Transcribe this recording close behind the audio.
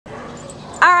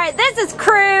Alright, this is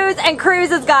Cruise, and Cruise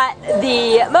has got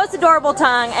the most adorable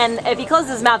tongue, and if he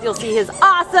closes his mouth, you'll see his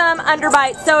awesome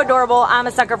underbite. So adorable. I'm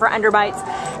a sucker for underbites.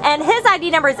 And his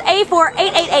ID number is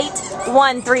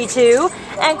A4888132.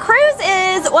 And Cruise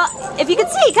is, well, if you can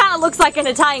see, he kind of looks like an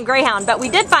Italian Greyhound, but we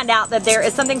did find out that there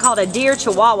is something called a deer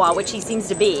Chihuahua, which he seems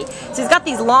to be. So he's got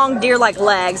these long deer-like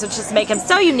legs, which just make him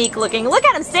so unique looking. Look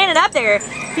at him standing up there.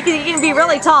 He can be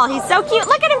really tall. He's so cute.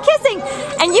 Look at him kissing.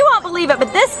 And you won't believe it,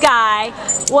 but this guy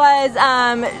was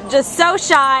just so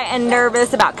shy and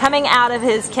nervous about coming out of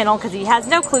his kennel because he has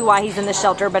no clue why he's in the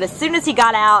shelter. But as soon as he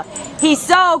got out, he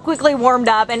so quickly warmed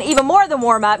up, and even more than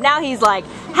warm up, now he's like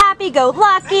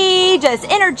happy-go-lucky, just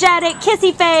energetic,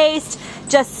 kissy-faced,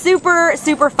 just super,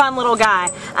 super fun little guy.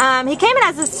 He came in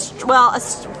as a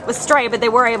stray, but they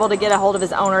were able to get a hold of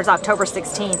his owners October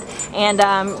 16th. And,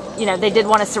 you know, they did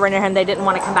want to surrender him. They didn't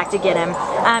want to come back to get him.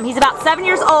 He's about 7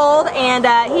 years old, and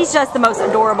he's just the most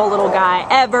adorable little guy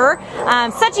ever.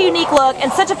 Such a unique look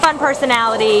and such a fun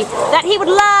personality that he would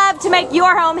love to make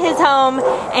your home his home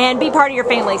and be part of your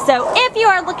family. So if you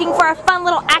are looking for a fun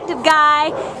little active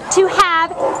guy to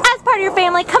have as part of your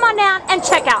family, come on down and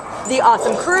check out the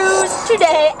awesome Cruise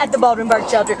today at the Baldwin Park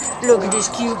Shelter. Look at this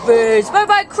cute face.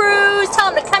 Bye-bye, Cruise.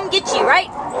 Tell him to come get you, right?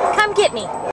 Come get me.